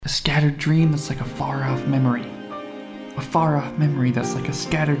scattered dream that's like a far-off memory. A far-off memory that's like a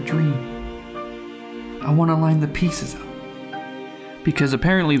scattered dream. I want to line the pieces up. Because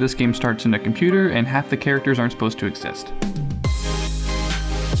apparently this game starts in a computer and half the characters aren't supposed to exist.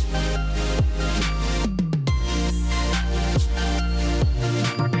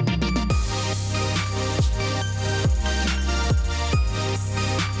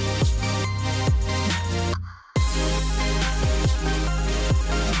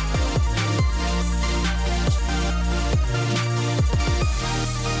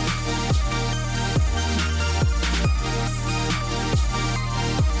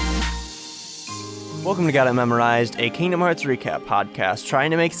 Welcome to Got It Memorized, a Kingdom Hearts recap podcast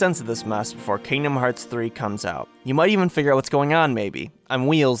trying to make sense of this mess before Kingdom Hearts 3 comes out. You might even figure out what's going on, maybe. I'm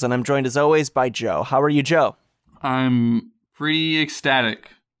Wheels, and I'm joined as always by Joe. How are you, Joe? I'm pretty ecstatic.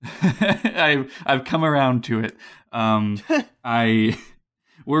 I've come around to it.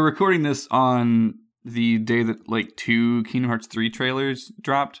 We're recording this on the day that like 2 Kingdom Hearts 3 trailers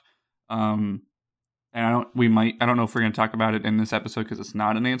dropped. And I don't know if we're going to talk about it in this episode because it's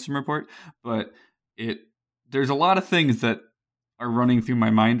not an Ansem report, but there's a lot of things that are running through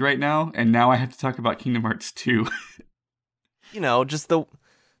my mind right now, and now I have to talk about Kingdom Hearts 2. You know, just the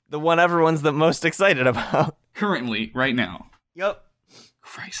one everyone's the most excited about. Currently, right now. Yep.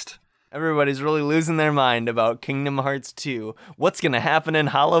 Christ. Everybody's really losing their mind about Kingdom Hearts 2. What's going to happen in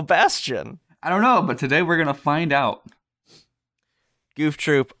Hollow Bastion? I don't know, but today we're going to find out. Goof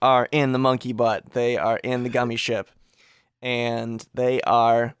Troop are in the monkey butt. They are in the gummy ship. And they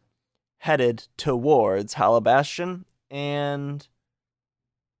are headed towards Hollow Bastion. And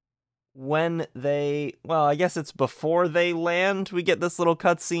when I guess it's before they land, we get this little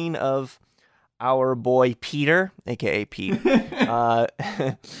cutscene of our boy Peter, a.k.a. Pete. I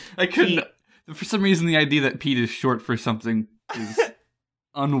couldn't... For some reason, the idea that Pete is short for something is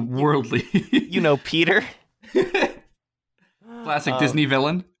unworldly. You know Peter? Classic Disney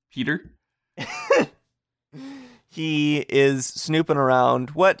villain, Peter. He is snooping around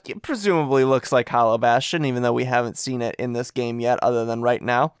what presumably looks like Hollow Bastion, even though we haven't seen it in this game yet, other than right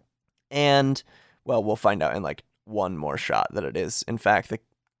now. And, well, we'll find out in like one more shot that it is, in fact,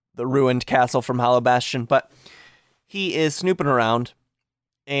 the ruined castle from Hollow Bastion. But he is snooping around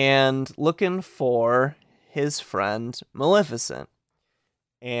and looking for his friend Maleficent.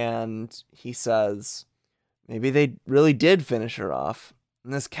 And he says, maybe they really did finish her off.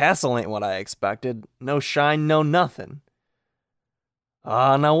 And this castle ain't what I expected. No shine, no nothing.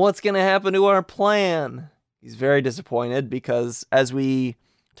 Now what's going to happen to our plan? He's very disappointed because, as we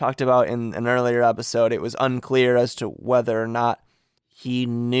talked about in an earlier episode, it was unclear as to whether or not he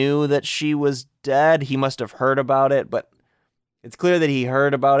knew that she was dead. He must have heard about it, but it's clear that he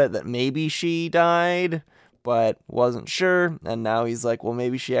heard about it, that maybe she died, but wasn't sure. And now he's like, well,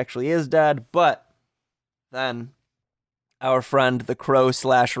 maybe she actually is dead. But then our friend, the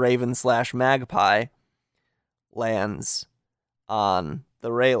crow/raven/magpie, lands on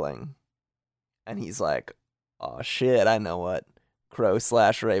the railing. And he's like, oh shit, I know what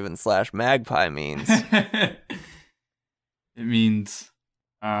crow/raven/magpie means. It means,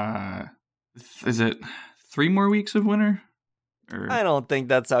 is it 3 more weeks of winter? Or... I don't think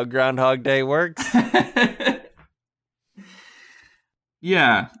that's how Groundhog Day works.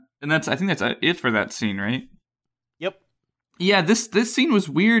 Yeah, and I think that's it for that scene, right? Yep. Yeah, this scene was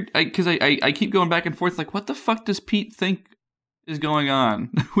weird because I keep going back and forth like, what the fuck does Pete think is going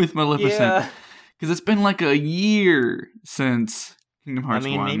on with Maleficent? Because it's been like a year since Kingdom Hearts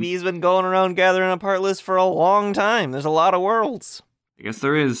 1. Maybe he's been going around gathering up Heartless for a long time. There's a lot of worlds. I guess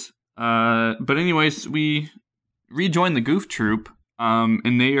there is. But anyways, we rejoin the Goof Troop,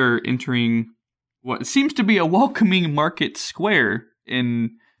 and they are entering what seems to be a welcoming market square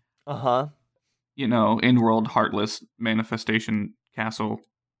in... in-world Heartless Manifestation Castle,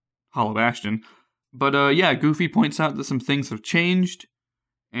 Hollow Bastion. But Goofy points out that some things have changed,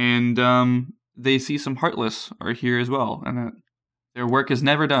 and they see some Heartless are here as well, and that their work is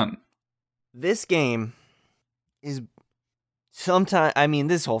never done. This game is sometimes,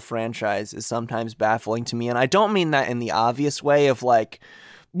 this whole franchise is sometimes baffling to me, and I don't mean that in the obvious way of like,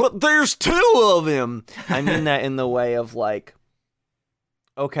 but there's 2 of him! I mean that in the way of like,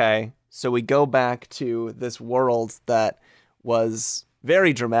 okay, so we go back to this world that was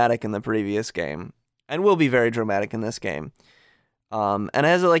very dramatic in the previous game, and will be very dramatic in this game. And it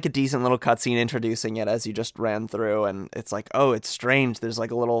has like a decent little cutscene introducing it as you just ran through, and it's like, oh, it's strange. There's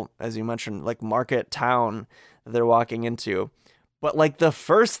like a little, as you mentioned, like market town that they're walking into. But like the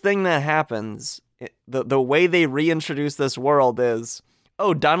first thing that happens, the way they reintroduce this world is,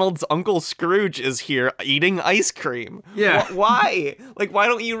 oh, Donald's Uncle Scrooge is here eating ice cream. Yeah. Why? Like, why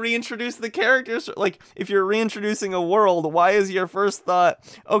don't you reintroduce the characters? Like, if you're reintroducing a world, why is your first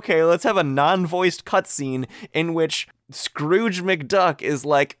thought, okay, let's have a non-voiced cutscene in which Scrooge McDuck is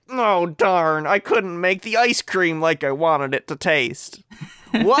like, oh, darn, I couldn't make the ice cream like I wanted it to taste.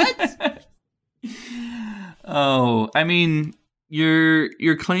 What? Oh, I mean,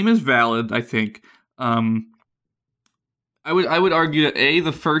 your claim is valid, I think. I would argue that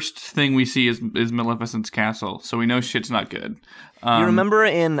the first thing we see is Maleficent's castle, so we know shit's not good. You remember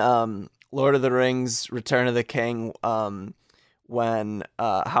in Lord of the Rings: Return of the King, when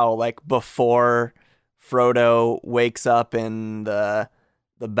how like before Frodo wakes up in the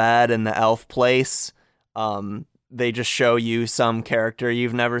bed in the elf place, they just show you some character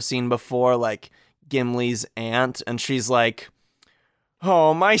you've never seen before, like Gimli's aunt, and she's like,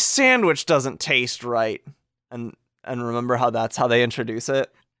 "Oh, my sandwich doesn't taste right," and remember how that's how they introduce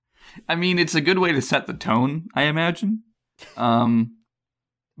it? I mean, it's a good way to set the tone, I imagine. But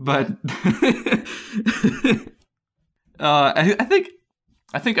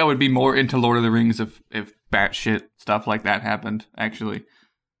I think I would be more into Lord of the Rings if batshit stuff like that happened, actually.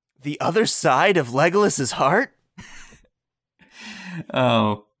 The other side of Legolas's heart?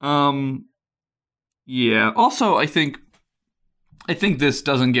 Oh. Yeah. Also, I think this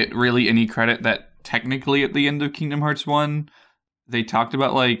doesn't get really any credit that technically at the end of Kingdom Hearts 1, they talked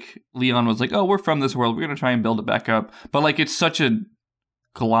about, like, Leon was like, oh, we're from this world, we're going to try and build it back up. But, like, it's such a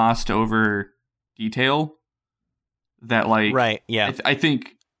glossed over detail that, like... Right, yeah. I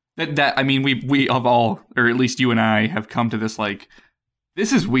think that I mean, we have all, or at least you and I, have come to this, like,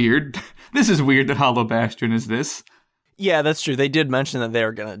 this is weird. This is weird that Hollow Bastion is this. Yeah, that's true. They did mention that they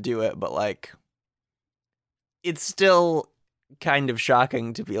were going to do it, but, like, it's still kind of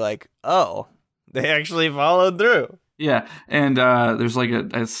shocking to be like, oh, they actually followed through. Yeah, and there's like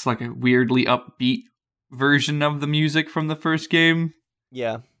it's like a weirdly upbeat version of the music from the first game.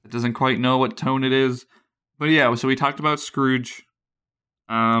 Yeah. It doesn't quite know what tone it is. But yeah, so we talked about Scrooge.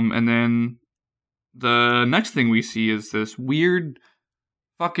 And then the next thing we see is this weird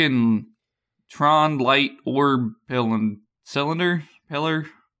fucking Tron light orb pillar. So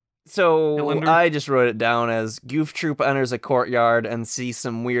Cylinder? I just wrote it down as Goof Troop enters a courtyard and sees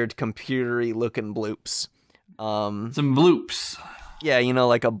some weird computery looking bloops. Some bloops. Yeah, you know,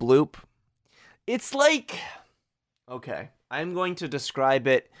 like a bloop. It's like, okay, I'm going to describe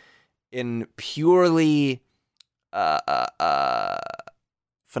it in purely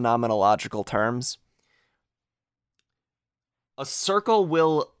phenomenological terms. A circle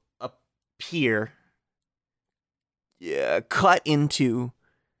will appear, cut into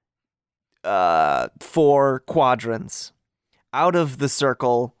 4 quadrants. Out of the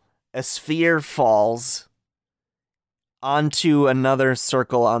circle, a sphere falls onto another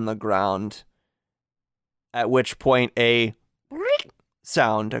circle on the ground, at which point a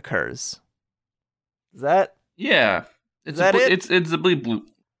sound occurs. Is that? Yeah. Is that it? It's a bleep bloop.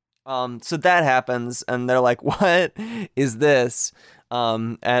 So that happens, and they're like, what is this?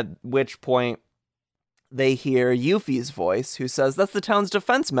 At which point they hear Yuffie's voice, who says, that's the town's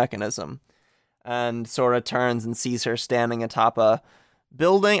defense mechanism. And Sora turns and sees her standing atop a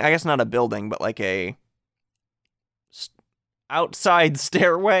building. I guess not a building, but like a outside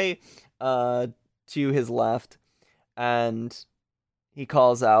stairway to his left. And he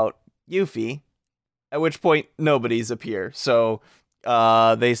calls out Yuffie, at which point nobody's appear. So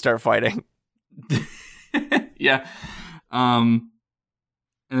they start fighting. Yeah. And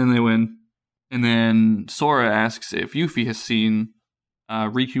then they win. And then Sora asks if Yuffie has seen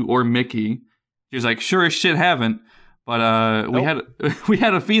Riku or Mickey. She's like, sure as shit haven't, but Nope. we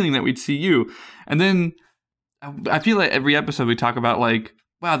had a feeling that we'd see you. And then I feel like every episode we talk about, like,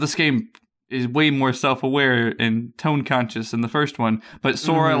 wow, this game is way more self-aware and tone-conscious than the first one. But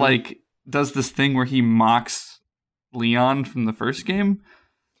Sora, like, does this thing where he mocks Leon from the first game.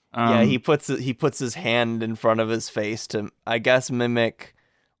 Yeah, he puts his hand in front of his face to, I guess, mimic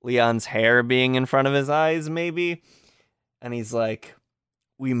Leon's hair being in front of his eyes, maybe. And he's like,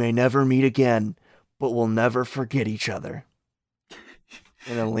 we may never meet again, but we'll never forget each other.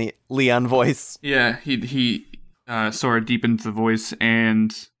 In a Leon voice. Yeah, he Sora deepens the voice,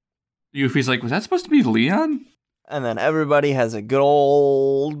 and Yuffie's like, was that supposed to be Leon? And then everybody has a good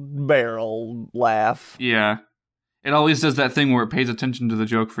old barrel laugh. Yeah. It always does that thing where it pays attention to the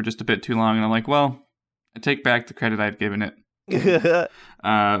joke for just a bit too long, and I'm like, well, I take back the credit I'd given it.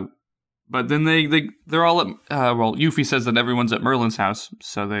 But then they're all at, Yuffie says that everyone's at Merlin's house,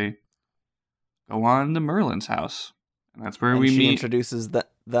 so they go on to Merlin's house. And that's where and we she meet. introduces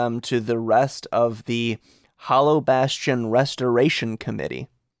them to the rest of the Hollow Bastion Restoration Committee.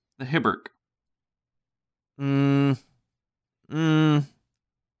 The Hibberk. You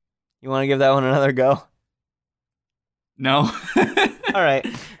want to give that one another go? No. All right.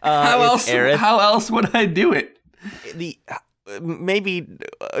 How else would I do it? Maybe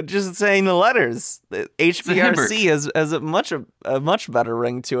just saying the letters. The HBRC has a much better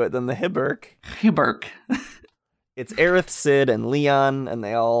ring to it than the Hibberk. Hibberk. It's Aerith, Sid, and Leon, and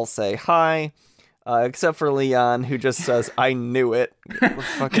they all say hi, except for Leon, who just says, "I knew it."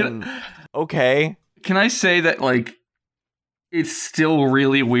 Fucking okay. Can I say that, like, it's still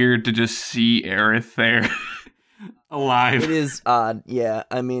really weird to just see Aerith there alive? It is odd, yeah.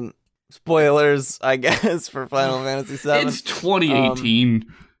 I mean, spoilers, I guess, for Final Fantasy VII. It's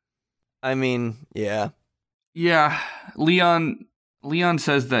 2018. I mean, yeah. Yeah, Leon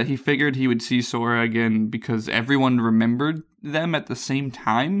says that he figured he would see Sora again because everyone remembered them at the same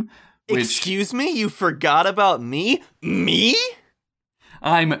time. Excuse me? You forgot about me? Me?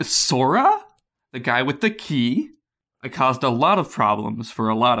 I'm Sora, the guy with the key. I caused a lot of problems for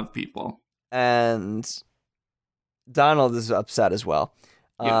a lot of people. And Donald is upset as well.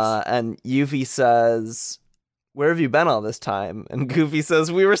 Yes. And Yuffie says, "Where have you been all this time?" And Goofy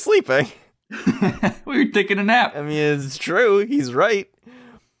says, "We were sleeping." We were taking a nap. I mean, it's true. He's right.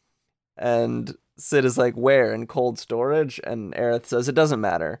 And Sid is like, "Where?" "In cold storage." And Aerith says, "It doesn't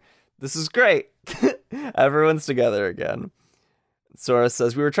matter. This is great." Everyone's together again. Sora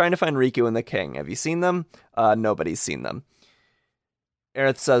says, "We were trying to find Riku and the King. Have you seen them?" Nobody's seen them.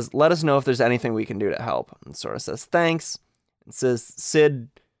 Aerith says, "Let us know if there's anything we can do to help." And Sora says, "Thanks." And says Sid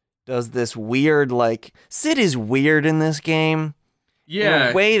does this weird, like, Sid is weird in this game. Yeah.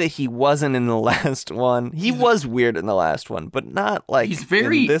 In a way that he wasn't in the last one. He was weird in the last one, but not like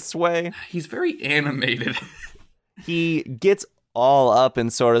in this way. He's very animated. He gets all up in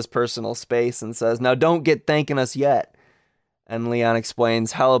Sora's personal space and says, "Now don't get thanking us yet." And Leon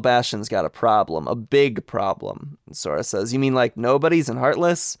explains, Hollow Bastion's got a problem, a big problem. And Sora says, "You mean like nobody's and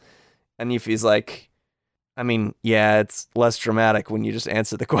Heartless?" And Yuffie's like, "I mean, yeah, it's less dramatic when you just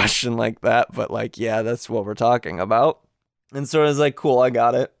answer the question like that, but like, yeah, that's what we're talking about." And Sora's like, "Cool, I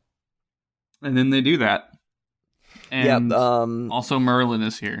got it." And then they do that. And yeah, also Merlin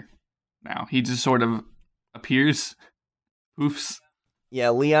is here now. He just sort of appears. Oofs. Yeah,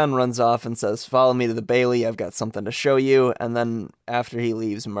 Leon runs off and says, "Follow me to the Bailey, I've got something to show you." And then after he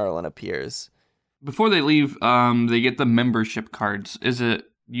leaves, Merlin appears. Before they leave, they get the membership cards. Is it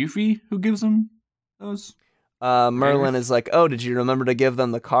Yuffie who gives them those? Merlin is like, "Oh, did you remember to give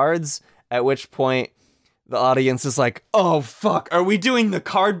them the cards?" At which point, the audience is like, "Oh fuck, are we doing the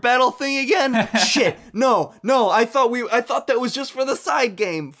card battle thing again?" Shit, no, I thought that was just for the side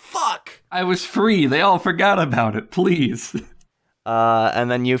game. Fuck. I was free. They all forgot about it. Please. And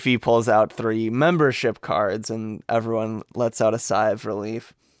then Yuffie pulls out 3 membership cards, and everyone lets out a sigh of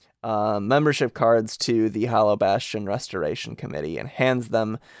relief. Membership cards to the Hollow Bastion Restoration Committee, and hands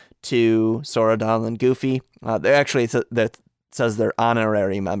them to Sora, Donald, and Goofy. They actually that says they're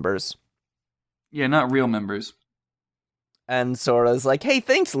honorary members. Yeah, not real members. And Sora's like, "Hey,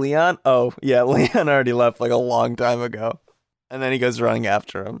 thanks, Leon." Oh, yeah, Leon already left like a long time ago. And then he goes running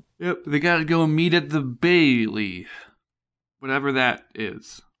after him. Yep, they gotta go meet at the Bailey. Whatever that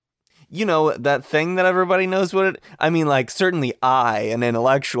is. You know, that thing that everybody knows what it... I mean, like, certainly I, an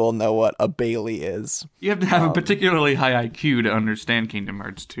intellectual, know what a Bailey is. You have to have a particularly high IQ to understand Kingdom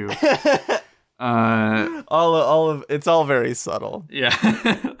Hearts 2. It's all very subtle. Yeah.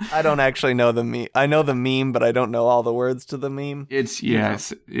 I don't actually know the meme. I know the meme, but I don't know all the words to the meme. It's,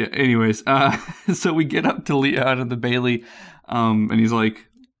 yes. Yeah. Anyways, so we get up to Leon and the Bailey, and he's like,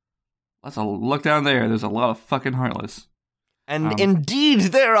 "Let's look down there. There's a lot of fucking Heartless." And indeed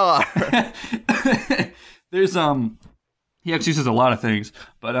there are. There's, he actually says a lot of things,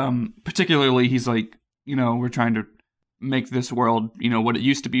 but, particularly he's like, you know, we're trying to make this world, you know, what it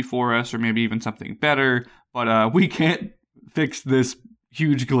used to be for us, or maybe even something better, but, we can't fix this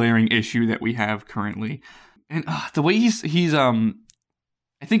huge glaring issue that we have currently. And, the way he's, I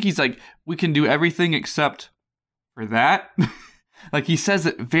think he's like, we can do everything except for that. Like, he says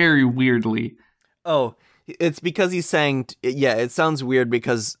it very weirdly. Oh, it's because he's saying, yeah, it sounds weird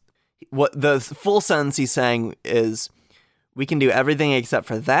because what the full sentence he's saying is, we can do everything except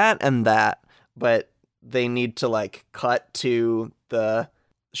for that and that, but they need to like cut to the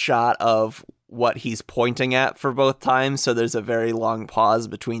shot of what he's pointing at for both times. So there's a very long pause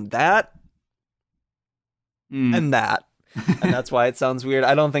between that and that. and that's why it sounds weird.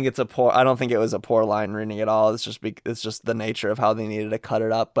 I don't think it was a poor line reading at all. It's just the nature of how they needed to cut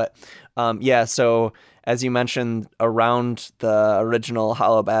it up. But yeah, so as you mentioned, around the original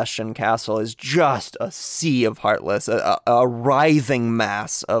Hollow Bastion castle is just a sea of Heartless, a writhing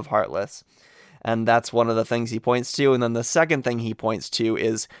mass of Heartless. And that's one of the things he points to. And then the second thing he points to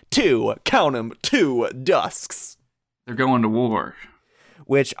is count 'em, 2 Dusks. They're going to war.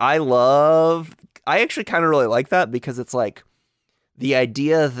 Which I love. I actually kind of really like that because it's like the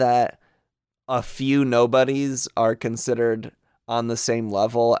idea that a few nobodies are considered on the same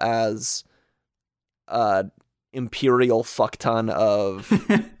level as imperial fuckton of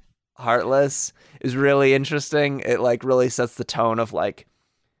Heartless is really interesting. It like really sets the tone of like,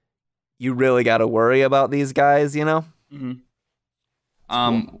 you really got to worry about these guys, you know?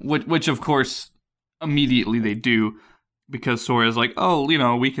 Mm-hmm. Which of course immediately they do, because Sora's like, oh,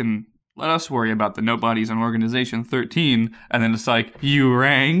 we can let us worry about the nobodies in Organization 13, and then it's like, you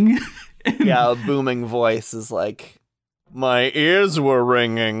rang? Yeah, a booming voice is like, my ears were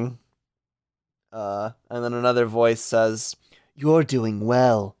ringing. And then another voice says, you're doing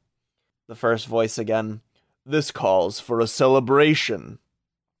well. The first voice again, this calls for a celebration.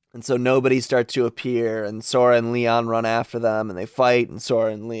 And so nobody starts to appear, and Sora and Leon run after them, and they fight, and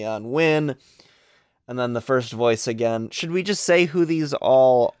Sora and Leon win. And then the first voice again. Should we just say who these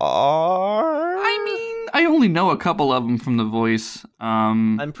all are? I mean, I only know a couple of them from the voice.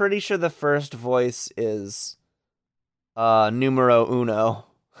 I'm pretty sure the first voice is numero uno.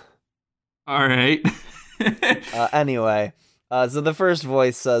 All right. Anyway, so the first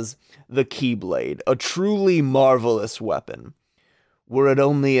voice says, the Keyblade, a truly marvelous weapon. Were it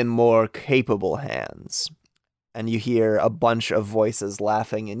only in more capable hands. And you hear a bunch of voices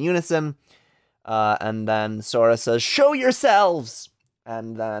laughing in unison. And then Sora says, show yourselves!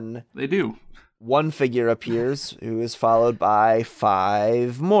 And then they do. One figure appears, who is followed by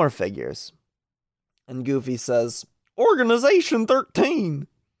 5 more figures. And Goofy says, Organization 13!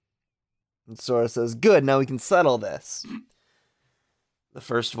 And Sora says, good, now we can settle this. The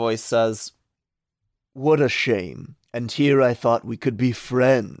first voice says, what a shame. And here I thought we could be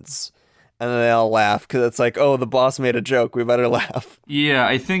friends. And then they all laugh, because it's like, oh, the boss made a joke, we better laugh.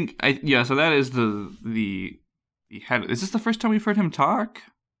 Yeah, so that is the head. Is this the first time we've heard him talk?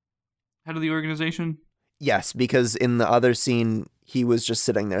 Head of the organization? Yes, because in the other scene, he was just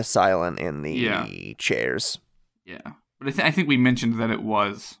sitting there silent in the chairs. Yeah, but I think we mentioned that it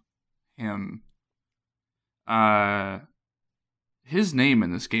was him. His name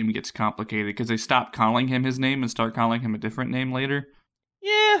in this game gets complicated because they stop calling him his name and start calling him a different name later.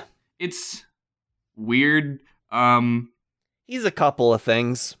 Yeah. It's weird. He's a couple of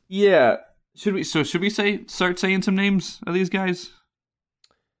things. Yeah. Should we start saying some names of these guys?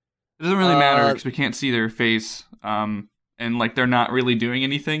 It doesn't really matter because we can't see their face. And like they're not really doing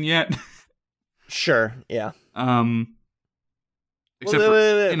anything yet. Sure, yeah. Except for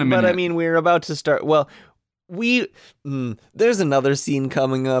in a minute. But I mean, we're about to start. Well, there's another scene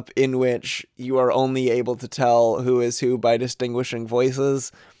coming up in which you are only able to tell who is who by distinguishing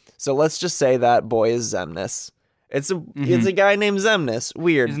voices. So let's just say that boy is Xemnas. It's a guy named Xemnas.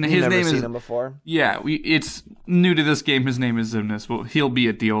 Weird. His never seen him before. Yeah, it's new to this game. His name is Xemnas. Well, he'll be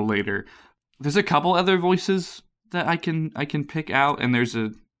a deal later. There's a couple other voices that I can pick out, and there's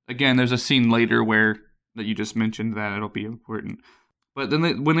a scene later where that you just mentioned that it'll be important. But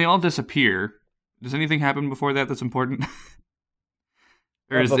then when they all disappear. Does anything happen before that that's important?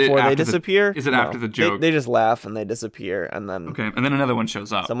 Or is before they disappear? Is it after the joke? They just laugh and they disappear, and then... Okay, and then another one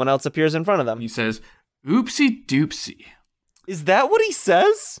shows up. Someone else appears in front of them. He says, oopsie doopsie. Is that what he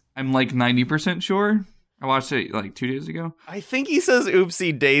says? I'm like 90% sure. I watched it like 2 days ago. I think he says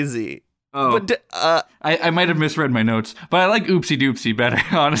oopsie daisy. Oh, but I might have misread my notes, but I like oopsie doopsie better,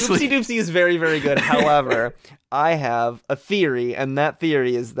 honestly. Oopsie doopsie is very, very good. However, I have a theory, and that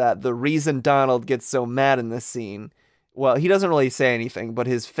theory is that the reason Donald gets so mad in this scene, well, he doesn't really say anything, but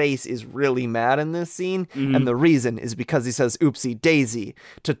his face is really mad in this scene, and the reason is because he says oopsie daisy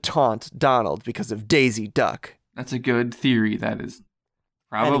to taunt Donald because of Daisy Duck. That's a good theory. That is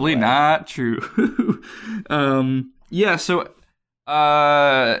probably not true. Yeah, so...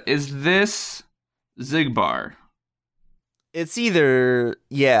 is this Xigbar? It's either,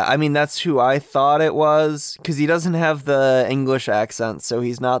 yeah, I mean, that's who I thought it was, because he doesn't have the English accent, so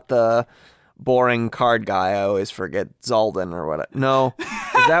he's not the boring card guy. I always forget Zaldin or what. No,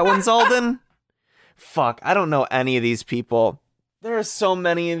 is that one Zaldin? Fuck, I don't know any of these people. There are so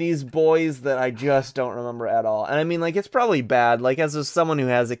many of these boys that I just don't remember at all. And I mean, like, it's probably bad. Like, as someone who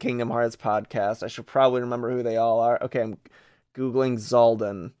has a Kingdom Hearts podcast, I should probably remember who they all are. Okay, I'm Googling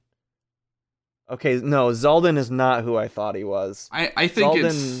Zaldin. Okay, no, Zaldin is not who I thought he was. I think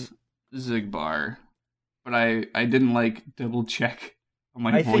it's Xigbar, but I didn't double check on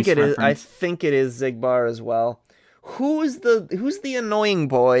my voice reference. I think it is Xigbar as well. Who's the annoying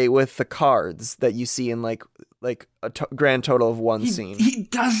boy with the cards that you see in like a grand total of one scene? He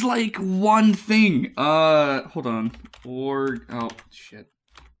does one thing. Hold on.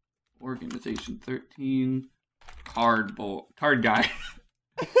 Organization 13 card guy.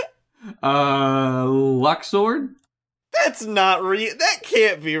 Luxord? That's not real. That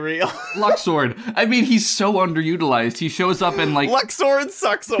can't be real. Luxord. I mean, he's so underutilized. He shows up in Luxord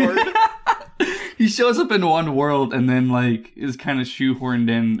Suxord. He shows up in one world and then is kind of shoehorned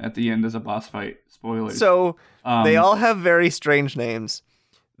in at the end as a boss fight. Spoilers. So they all have very strange names.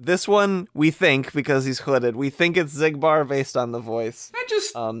 This one we think, because he's hooded, we think it's Xigbar based on the voice.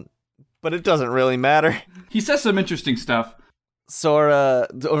 But it doesn't really matter. He says some interesting stuff.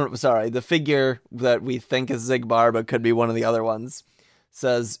 The figure that we think is Xigbar, but could be one of the other ones,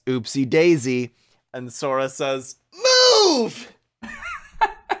 says, "Oopsie daisy," and Sora says, "Move!"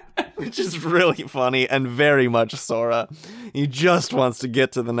 Which is really funny and very much Sora. He just wants to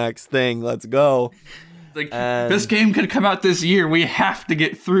get to the next thing. Let's go. This game could come out this year. We have to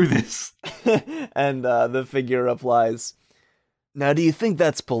get through this. And the figure replies, "Now, do you think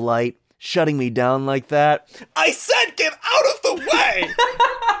that's polite? Shutting me down like that?" "I said get out of the way!"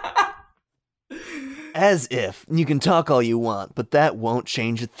 "As if. You can talk all you want, but that won't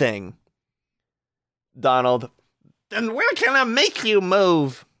change a thing." Donald, "Then where can I make you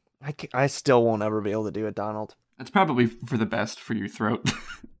move?" I still won't ever be able to do it, Donald. That's probably for the best for your throat.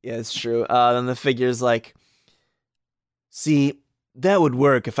 Yeah, it's true. Then the figure's like, "See, that would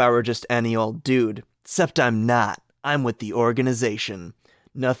work if I were just any old dude. Except I'm not. I'm with the organization.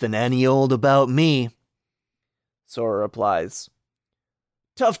 Nothing any old about me." Sora replies,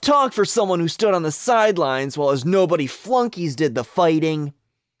 "Tough talk for someone who stood on the sidelines while his nobody flunkies did the fighting."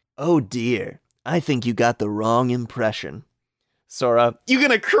 "Oh dear, I think you got the wrong impression." Sora, "You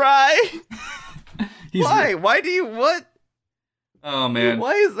gonna cry?" Why? Why do you, what? Oh man.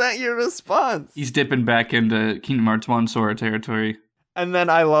 Why is that your response? He's dipping back into Kingdom Hearts 1 Sora territory. And then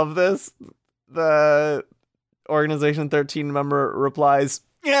I love this. The Organization 13 member replies,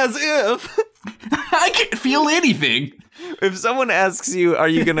 "As if." I can't feel anything. If someone asks you, are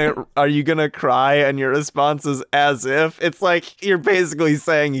you gonna cry, and your response is "as if," it's like you're basically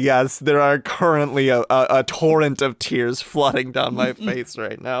saying, yes, there are currently a torrent of tears flooding down my face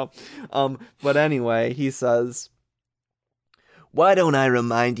right now. But anyway, he says, "Why don't I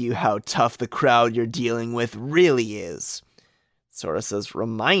remind you how tough the crowd you're dealing with really is?" Sora says,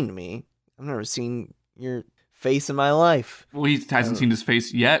 "Remind me? I've never seen your face in my life." Well, he hasn't seen his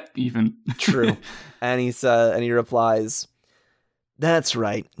face yet, even. True. And he replies, "That's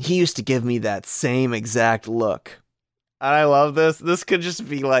right. He used to give me that same exact look." And I love this. This could just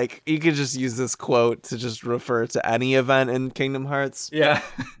be you could just use this quote to just refer to any event in Kingdom Hearts. Yeah.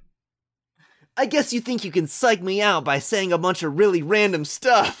 "I guess you think you can psych me out by saying a bunch of really random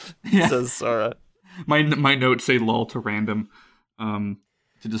stuff," says Sora. My notes say lol to random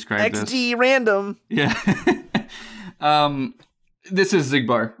to describe this. XD random. Yeah. This is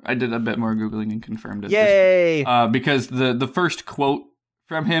Xigbar. I did a bit more Googling and confirmed it. Yay! Because the first quote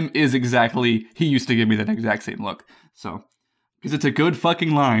from him is exactly, "He used to give me that exact same look." So, because it's a good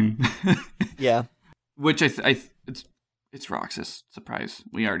fucking line. Yeah. Which it's Roxas. Surprise.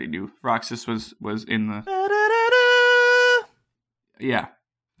 We already knew. Roxas was in the... Yeah.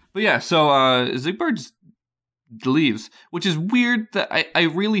 But yeah, so Xigbar just leaves, which is weird that I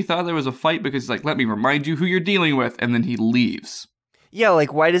really thought there was a fight because he's like, "Let me remind you who you're dealing with," and then he leaves. Yeah,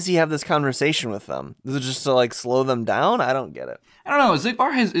 why does he have this conversation with them? Is it just to slow them down? I don't get it. I don't know.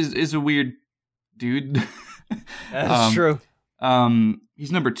 Xigbar is a weird dude. That's true.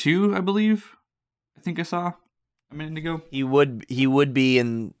 He's number 2, I believe. I think I saw a minute ago. He would be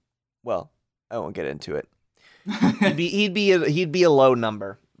in. Well, I won't get into it. He'd be a low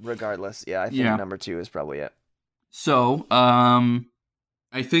number regardless. Yeah, I think number 2 is probably it. So,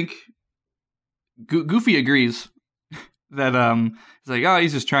 I think Goofy agrees that he's like, "Oh,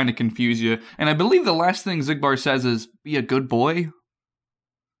 he's just trying to confuse you." And I believe the last thing Xigbar says is, "Be a good boy."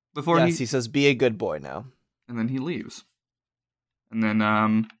 Before he says, "Be a good boy now." And then he leaves. And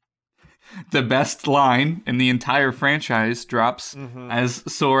then the best line in the entire franchise drops as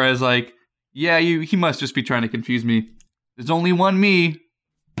Sora is like, "Yeah, he must just be trying to confuse me. There's only one me."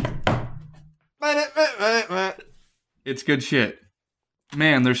 It's good shit.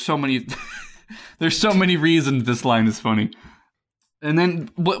 Man, there's so many reasons this line is funny. And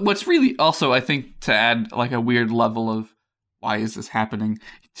then what's really also, I think, to add a weird level of why is this happening?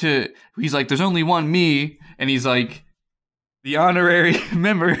 He's like, there's only one me, and he's like, the honorary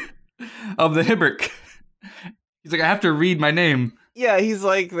member of the Hibberk. He's like, I have to read my name. Yeah, he's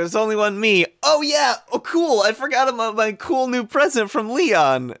like, there's only one me. Oh yeah, oh cool, I forgot about my cool new present from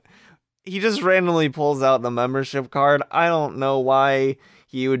Leon. He just randomly pulls out the membership card. I don't know why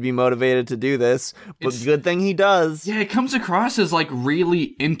he would be motivated to do this, but good thing he does. Yeah, it comes across as like really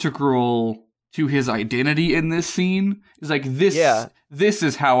integral to his identity in this scene. It's like, this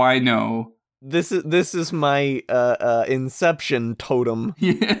is how I know. This is my inception totem.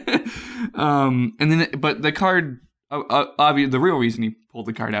 Yeah. And then, but the card, obviously, the real reason he pulled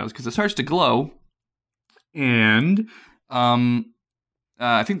the card out is because it starts to glow, and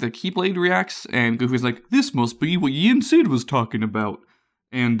I think the Keyblade reacts, and Goofy's like, "This must be what Yin Sid was talking about."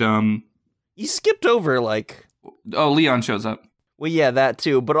 And you skipped over like, Leon shows up. Well, yeah, that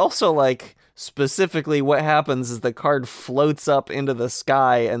too, but also like specifically what happens is the card floats up into the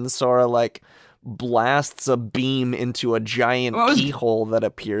sky, and Sora like blasts a beam into a giant keyhole that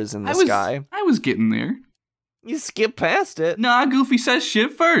appears in the sky. I was getting there. You skip past it. Nah, Goofy says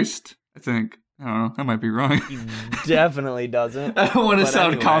shit first, I think. I don't know. I might be wrong. He definitely doesn't. I don't want to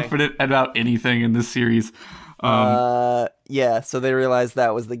sound confident about anything in this series. Yeah, so they realized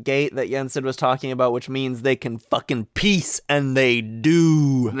that was the gate that Yen Sid was talking about, which means they can fucking peace, and they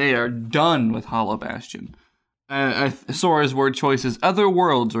do. They are done with Hollow Bastion. Sora's word choice is, other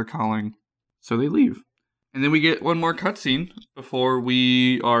worlds are calling. So they leave. And then we get one more cutscene before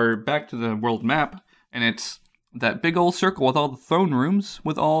we are back to the world map, and it's that big old circle with all the throne rooms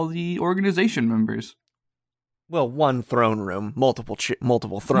with all the organization members. Well, one throne room, multiple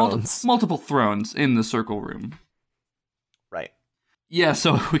thrones. Multiple thrones in the circle room. Right. Yeah,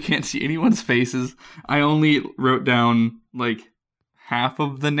 so we can't see anyone's faces. I only wrote down, like, half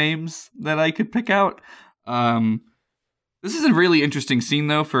of the names that I could pick out. This is a really interesting scene,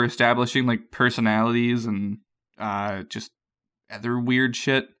 though, for establishing, like, personalities and just other weird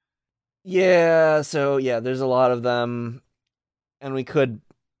shit. Yeah, so, yeah, there's a lot of them, and we could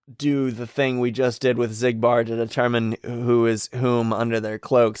do the thing we just did with Xigbar to determine who is whom under their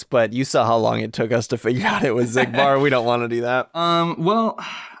cloaks, but you saw how long it took us to figure out it was Xigbar. We don't want to do that. Well,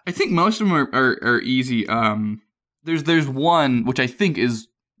 I think most of them are easy. There's one, which I think is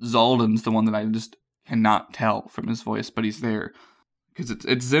Zaldan's, the one that I just cannot tell from his voice, but he's there. Because it's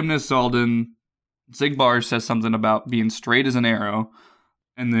Xemnas Zaldan. Xigbar says something about being straight as an arrow.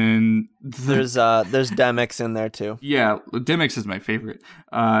 And then there's Demyx in there too. Yeah, Demyx is my favorite.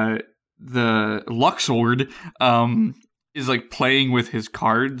 The Luxord is like playing with his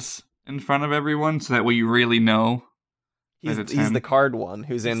cards in front of everyone, so that way you really know. He's the card one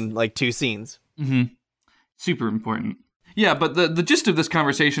who's in like 2 scenes. Mm-hmm. Super important. Yeah, but the gist of this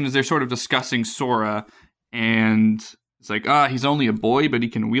conversation is they're sort of discussing Sora, and it's like, he's only a boy, but he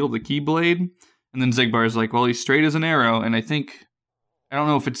can wield the Keyblade. And then Xigbar is like, well, he's straight as an arrow, and I don't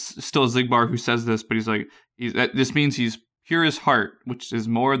know if it's still Xigbar who says this, but he's like, this means he's pure as heart, which is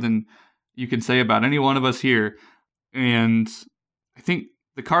more than you can say about any one of us here. And I think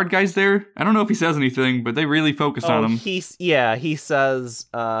the card guy's there. I don't know if he says anything, but they really focus on him. He says,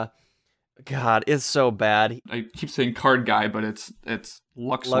 God, it's so bad. I keep saying card guy, but it's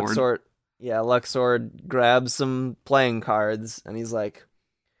Luxord. Luxord grabs some playing cards, and he's like,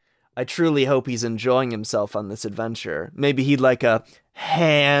 I truly hope he's enjoying himself on this adventure. Maybe he'd like a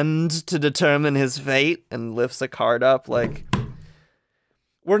hand to determine his fate, and lifts a card up like,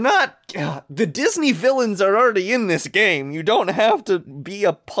 we're not, the Disney villains are already in this game. You don't have to be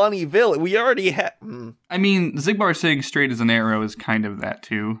a punny villain. We already have. I mean, Xigbar saying straight as an arrow is kind of that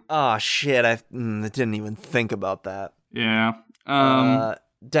too. Oh shit, I didn't even think about that. Yeah.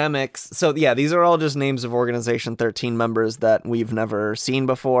 Demyx. So yeah, these are all just names of Organization 13 members that we've never seen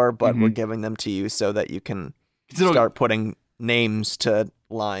before, but we're giving them to you so that you can start putting names to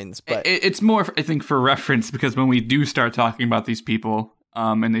lines. But it's more, I think, for reference, because when we do start talking about these people,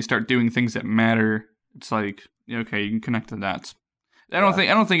 and they start doing things that matter, it's like, okay, you can connect to that. I don't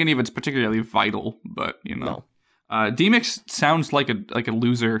think any of it's particularly vital, but No. Demyx sounds like a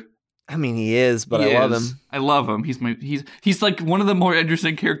loser. I mean, he is, but I love him. I love him. He's like one of the more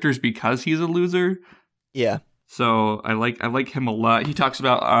interesting characters because he's a loser. Yeah. So I like him a lot. He talks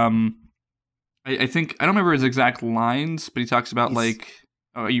about I think I don't remember his exact lines, but he talks about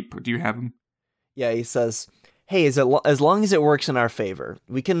do you have him? Yeah, he says, "Hey, as long as it works in our favor,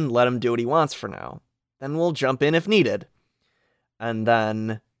 we can let him do what he wants for now. Then we'll jump in if needed." And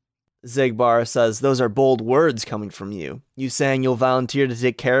then Xigbar says, "Those are bold words coming from you. You saying you'll volunteer to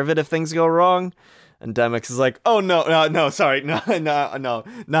take care of it if things go wrong?" And Demix is like, "Oh no, sorry, no,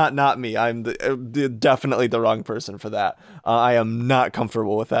 not me. I'm definitely the wrong person for that. I am not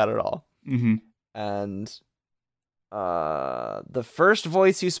comfortable with that at all." Mm-hmm. And the first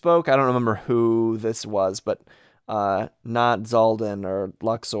voice you spoke, I don't remember who this was, but not Zaldin or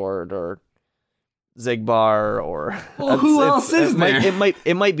Luxord or Zigbar or well, who else is there? It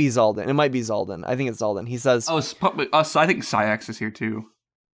might be Zaldin. It might be Zaldin. I think it's Zaldin. He says, "Oh, it's probably us." I think Syax is here too,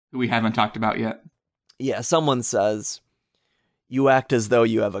 who we haven't talked about yet. Yeah, someone says, "You act as though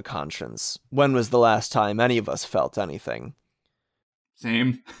you have a conscience. When was the last time any of us felt anything?"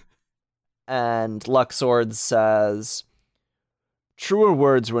 Same. And Luxord says, "Truer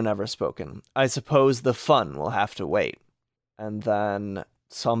words were never spoken. I suppose the fun will have to wait." And then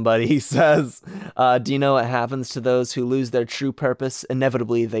somebody says, "Do you know what happens to those who lose their true purpose?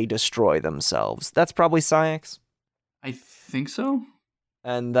 Inevitably, they destroy themselves." That's probably Syax. I think so.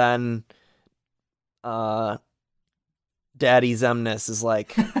 And then Daddy Zemnis is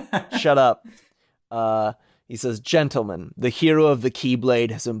like, "Shut up." He says, "Gentlemen, the hero of the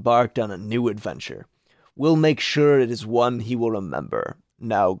Keyblade has embarked on a new adventure. We'll make sure it is one he will remember.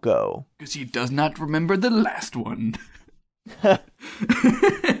 Now go." Because he does not remember the last one.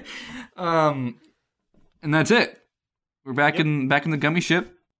 And that's it. We're back in the gummy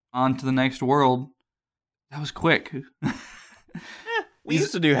ship. On to the next world. That was quick. We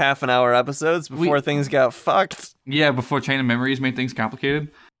used to do half-an-hour episodes before things got fucked. Yeah, before Chain of Memories made things complicated.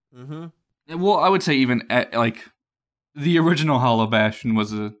 Mm-hmm. Well, I would say even like the original Hollow Bastion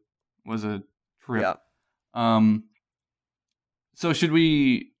was a trip. Yeah. So should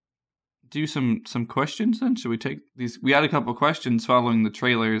we do some questions then? Should we take these? We had a couple questions following the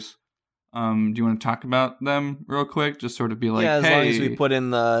trailers. Do you want to talk about them real quick? Just sort of be like, as hey, long as we put in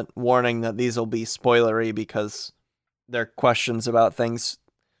the warning that these will be spoilery because they're questions about things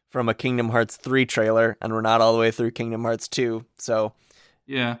from a Kingdom Hearts 3 trailer, and we're not all the way through Kingdom Hearts 2, so...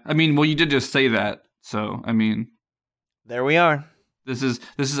 Yeah, I mean, well, you did just say that, so, I mean... There we are. This is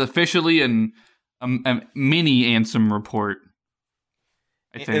officially a mini Ansem report,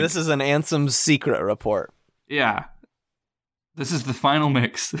 I think. This is an Ansem secret report. Yeah. This is the final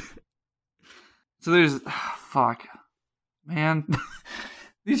mix. So there's... fuck. Man.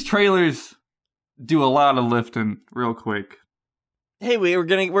 These trailers do a lot of lifting real quick. Hey, we're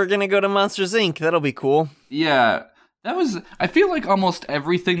gonna go to Monsters Inc. That'll be cool. Yeah. That was... I feel like almost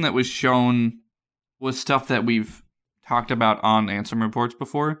everything that was shown was stuff that we've talked about on Ansem reports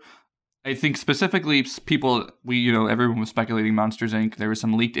before. I think specifically everyone was speculating Monsters Inc. There were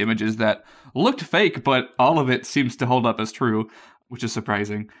some leaked images that looked fake, but all of it seems to hold up as true, which is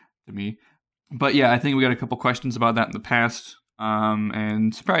surprising to me. But yeah, I think we got a couple questions about that in the past.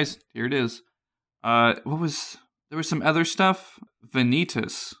 And surprise, here it is. There was some other stuff.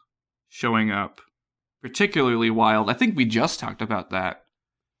 Vanitas showing up. Particularly wild. I think we just talked about that.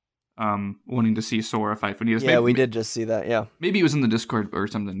 Wanting to see Sora fight Vanitas. Yeah, we did just see that, yeah. Maybe it was in the Discord or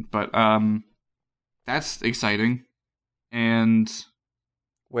something, but that's exciting. And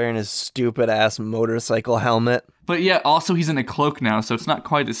wearing his stupid ass motorcycle helmet. But yeah, also he's in a cloak now, so it's not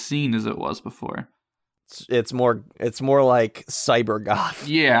quite as seen as it was before. It's more like cyber goth.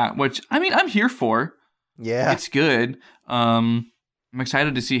 Yeah, which I mean I'm here for. Yeah. It's good. I'm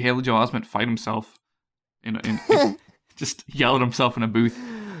excited to see Haley Joel Osment fight himself in just yell at himself in a booth.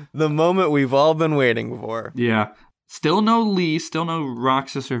 The moment we've all been waiting for. Yeah. Still no Lee, still no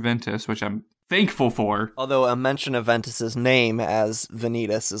Roxas or Ventus, which I'm thankful for. Although a mention of Ventus's name as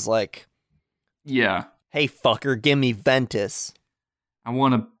Vanitas is like, yeah. Hey fucker, give me Ventus. I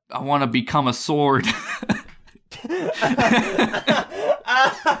wanna become a sword.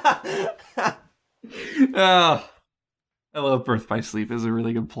 I love Birth by Sleep. It's a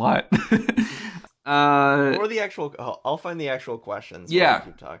really good plot. Or the actual. I'll find the actual questions. Yeah.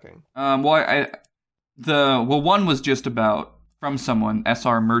 Keep talking. One was just about from someone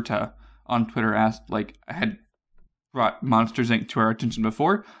SR Murta on Twitter asked had brought Monsters Inc. to our attention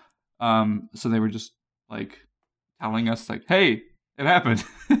before. So they were just telling us hey, it happened.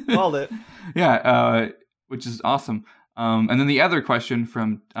 Called it. Yeah. Which is awesome. And then the other question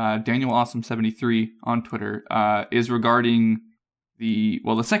from Daniel Awesome 73 on Twitter is regarding the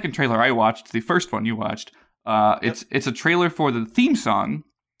second trailer I watched, the first one you watched. It's a trailer for the theme song,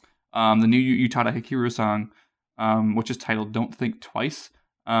 the new Utada Hikaru song, which is titled "Don't Think Twice."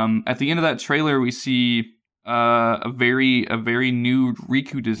 At the end of that trailer, we see a very new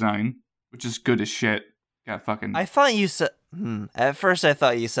Riku design, which is good as shit. Got fucking. I thought you said. At first, I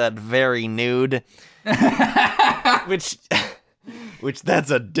thought you said very nude. Which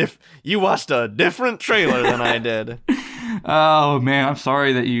that's you watched a different trailer than I did. Oh man, I'm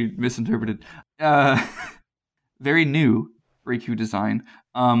sorry that you misinterpreted. uh, very new Riku design.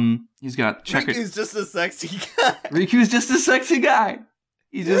 He's got checkered. Riku's just a sexy guy. Riku's just a sexy guy.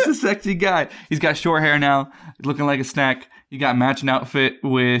 He's just a sexy guy. He's got short hair now, looking like a snack. He got a matching outfit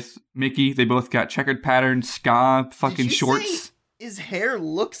with Mickey. They both got checkered pattern ska fucking shorts. Say his hair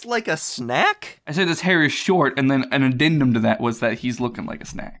looks like a snack? I said his hair is short, and then an addendum to that was that he's looking like a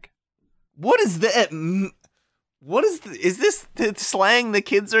snack. What is that? What is this the slang the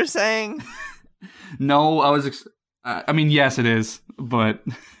kids are saying? No, I mean, yes, it is, but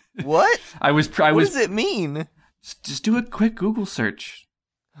what? What does it mean? Just do a quick Google search.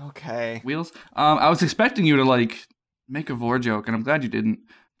 Okay. Wheels. I was expecting you to like make a vor joke, and I'm glad you didn't,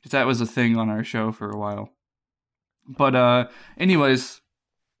 because that was a thing on our show for a while. But anyways,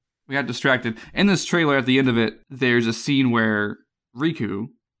 we got distracted. In this trailer, at the end of it, there's a scene where Riku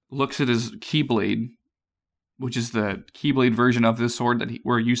looks at his Keyblade, which is the Keyblade version of this sword that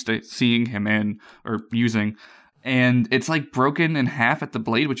we're used to seeing him in or using. And it's like broken in half at the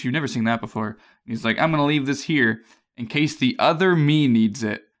blade, which you've never seen that before. He's like, I'm going to leave this here in case the other me needs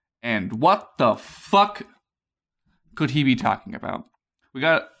it. And what the fuck could he be talking about? We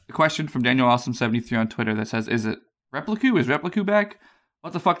got a question from Daniel Awesome73 on Twitter that says, is it Repliku? Is Repliku back?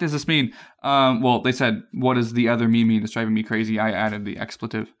 What the fuck does this mean? Well, they said, what does the other me mean? It's driving me crazy. I added the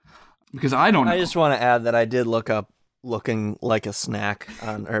expletive. Because I don't know. I just want to add that I did look up looking like a snack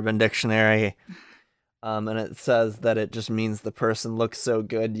on Urban Dictionary. And it says that it just means the person looks so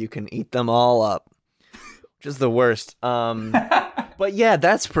good you can eat them all up. Which is the worst. But yeah,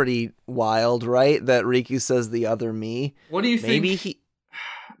 that's pretty wild, right? That Riku says the other me. What do you think? Maybe he...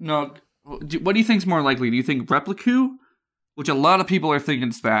 No, what do you think's more likely? Do you think Repliku, which a lot of people are thinking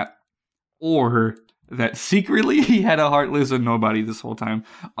it's that, or that secretly he had a heartless and nobody this whole time?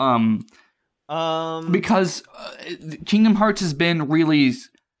 Because Kingdom Hearts has been really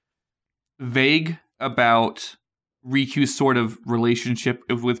vague about Riku's sort of relationship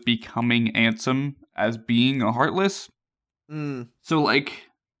with becoming Ansem as being a heartless. So, like,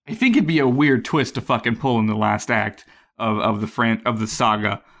 I think it'd be a weird twist to fucking pull in the last act of the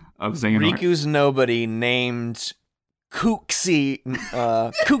saga of Xehanort. Riku's nobody named Kooxier.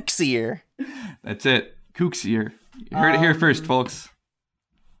 That's it. Kooxier. You heard it here first, folks.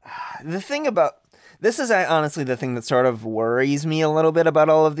 The thing about this is honestly the thing that sort of worries me a little bit about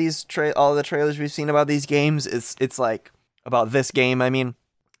all of these all the trailers we've seen about these games. It's like about this game, I mean,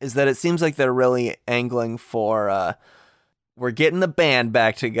 is that it seems like they're really angling for we're getting the band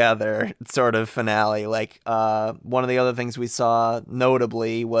back together sort of finale. Like one of the other things we saw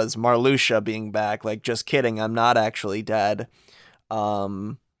notably was Marluxia being back. Like, just kidding, I'm not actually dead.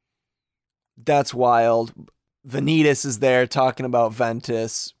 That's wild. Vanitas is there talking about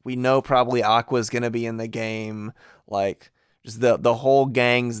Ventus. We know probably Aqua's gonna be in the game. Like, just the whole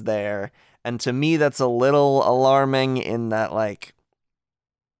gang's there. And to me, that's a little alarming in that, like,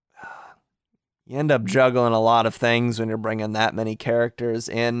 you end up juggling a lot of things when you're bringing that many characters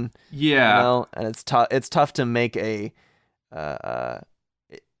in. Yeah. You know? And it's tough to make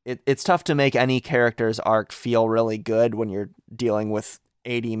it's tough to make any character's arc feel really good when you're dealing with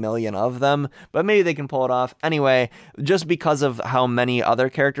 80 million of them, but maybe they can pull it off. Anyway, just because of how many other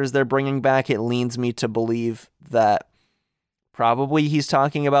characters they're bringing back, it leads me to believe that probably he's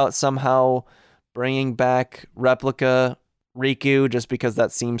talking about somehow bringing back Replica Riku, just because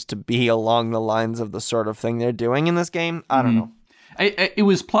that seems to be along the lines of the sort of thing they're doing in this game. I don't know. It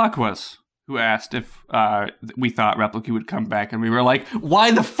was Plakwas who asked if we thought Replica would come back, and we were like,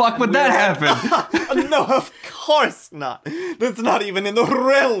 why the fuck would that happen? No, of course not. That's not even in the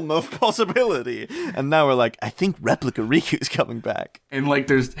realm of possibility. And now we're like, I think Replica Riku's coming back. And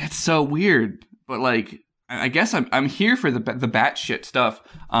like, it's so weird, but like, I guess I'm here for the batshit stuff.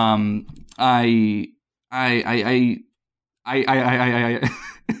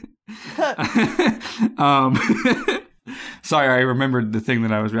 Sorry, I remembered the thing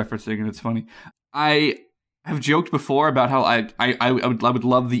that I was referencing, and it's funny. I have joked before about how I would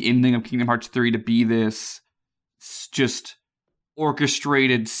love the ending of Kingdom Hearts 3 to be this just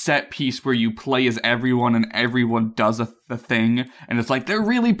orchestrated set piece where you play as everyone and everyone does the thing, and it's like they're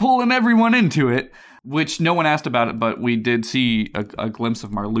really pulling everyone into it, which no one asked about it, but we did see a glimpse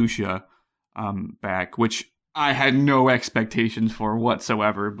of Marluxia back, which I had no expectations for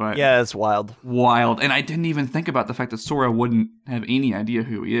whatsoever, but yeah, it's wild. And I didn't even think about the fact that Sora wouldn't have any idea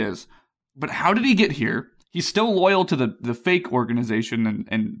who he is. But how did he get here? He's still loyal to the fake organization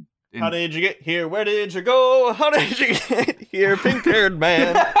and how did you get here? Where did you go? How did you get here, pink-haired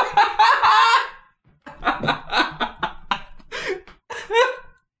man?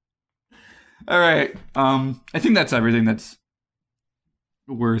 All right. I think that's everything that's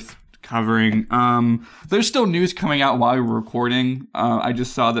worth covering. There's still news coming out while we're recording. I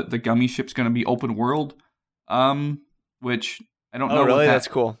just saw that the Gummy ship's going to be open world, which I don't know. Oh, really? What That's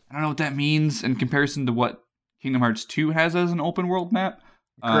cool. I don't know what that means in comparison to what Kingdom Hearts 2 has as an open world map.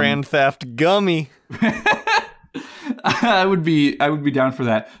 Grand Theft Gummy. I would be down for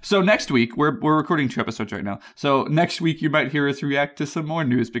that. So next week we're recording 2 episodes right now. So next week you might hear us react to some more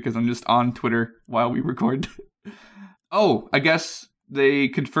news because I'm just on Twitter while we record. Oh, I guess they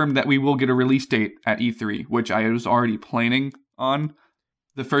confirmed that we will get a release date at E3, which I was already planning on.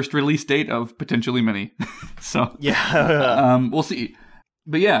 The first release date of potentially many. So yeah, we'll see.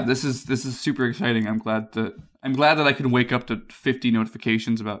 But yeah, this is super exciting. I'm glad that I can wake up to 50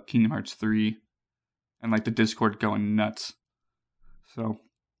 notifications about Kingdom Hearts 3 and like the Discord going nuts. So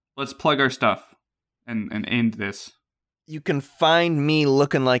let's plug our stuff and end this. You can find me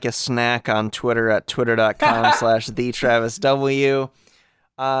looking like a snack on Twitter at twitter.com/thetravisw.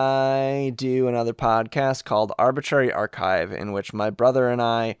 I do another podcast called Arbitrary Archive, in which my brother and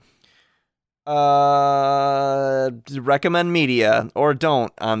I recommend media, or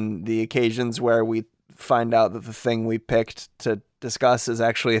don't, on the occasions where we find out that the thing we picked to discuss is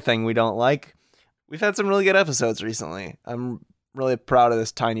actually a thing we don't like. We've had some really good episodes recently. I'm really proud of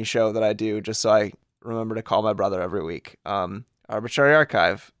this tiny show that I do just so I remember to call my brother every week. Arbitrary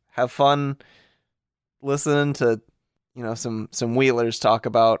Archive. Have fun listening to, some wheelers talk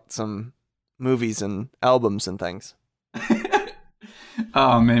about some movies and albums and things.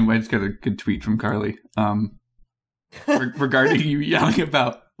 Oh man, I just got a good tweet from Carly. Regarding you yelling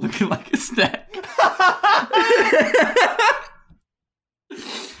about looking like a snack.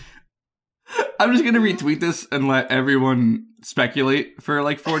 I'm just gonna retweet this and let everyone speculate for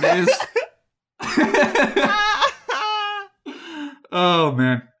like 4 days. Oh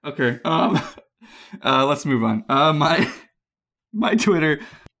man. Okay. Let's move on. My Twitter.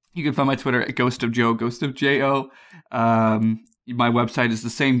 You can find my Twitter at Ghost of Joe, Ghost of J-O. My website is the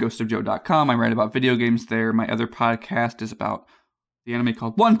same, ghostofjoe.com. I write about video games there. My other podcast is about the anime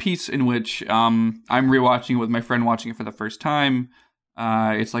called One Piece, in which I'm rewatching it with my friend watching it for the first time.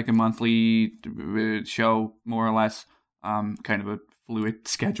 It's like a monthly show, more or less, kind of a fluid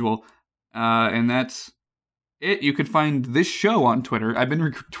schedule. And that's it. You could find this show on Twitter. I've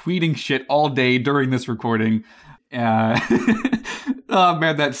been tweeting shit all day during this recording. Oh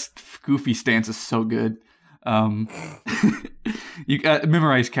man, that goofy stance is so good.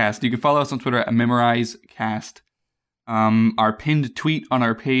 Memorize Cast. You can follow us on Twitter at Memorize Cast. Our pinned tweet on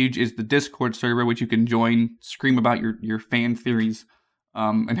our page is the Discord server, which you can join, scream about your fan theories,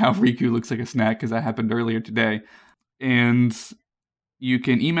 and how Riku looks like a snack, because that happened earlier today. And you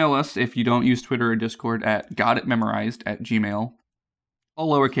can email us if you don't use Twitter or Discord at gotitmemorized@gmail.com.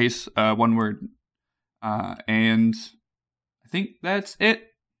 All lowercase, one word. And I think that's it.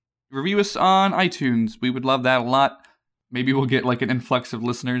 Review us on iTunes. We would love that a lot. Maybe we'll get like an influx of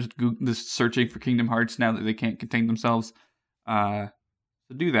listeners just searching for Kingdom Hearts now that they can't contain themselves. So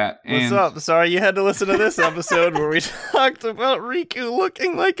do that. What's up? Sorry you had to listen to this episode where we talked about Riku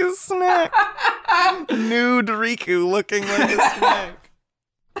looking like a snack. Nude Riku looking like a snack.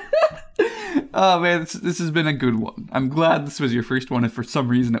 Oh man, this has been a good one. I'm glad this was your first one, if for some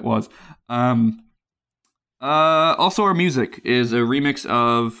reason it was. Also, our music is a remix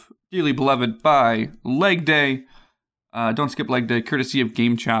of Dearly Beloved by Leg Day. Don't Skip Leg Day, courtesy of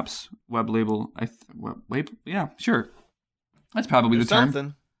Game Chops web label. Yeah, sure. That's probably the term.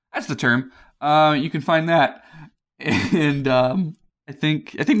 Something. That's the term. You can find that, and I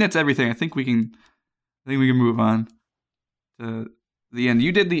think that's everything. I think we can move on to the end.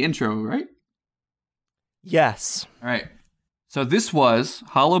 You did the intro, right? Yes. All right. So this was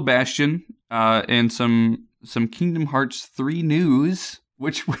Hollow Bastion, and some Kingdom Hearts 3 news,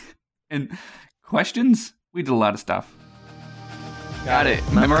 and questions. We did a lot of stuff. Got it.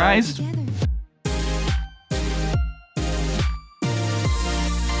 Memorized?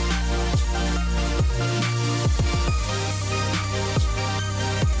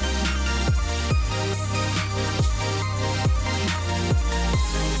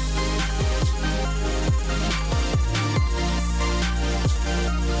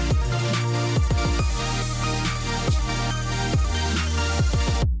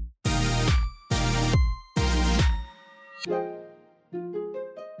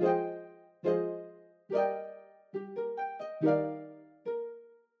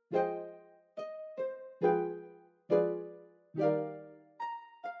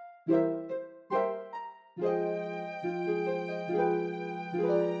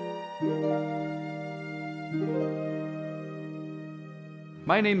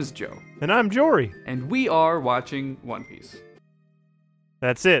 My name is Joe. And I'm Jory. And we are watching One Piece.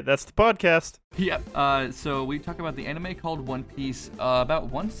 That's it. That's the podcast. Yep. So we talk about the anime called One Piece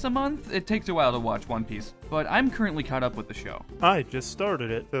about once a month. It takes a while to watch One Piece, but I'm currently caught up with the show. I just started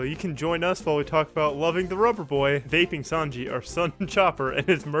it, so you can join us while we talk about loving the rubber boy, vaping Sanji, our son Chopper, and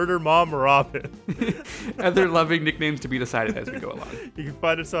his murder mom Robin. Other loving nicknames to be decided as we go along. You can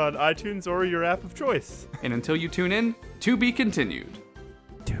find us on iTunes or your app of choice. And until you tune in, to be continued.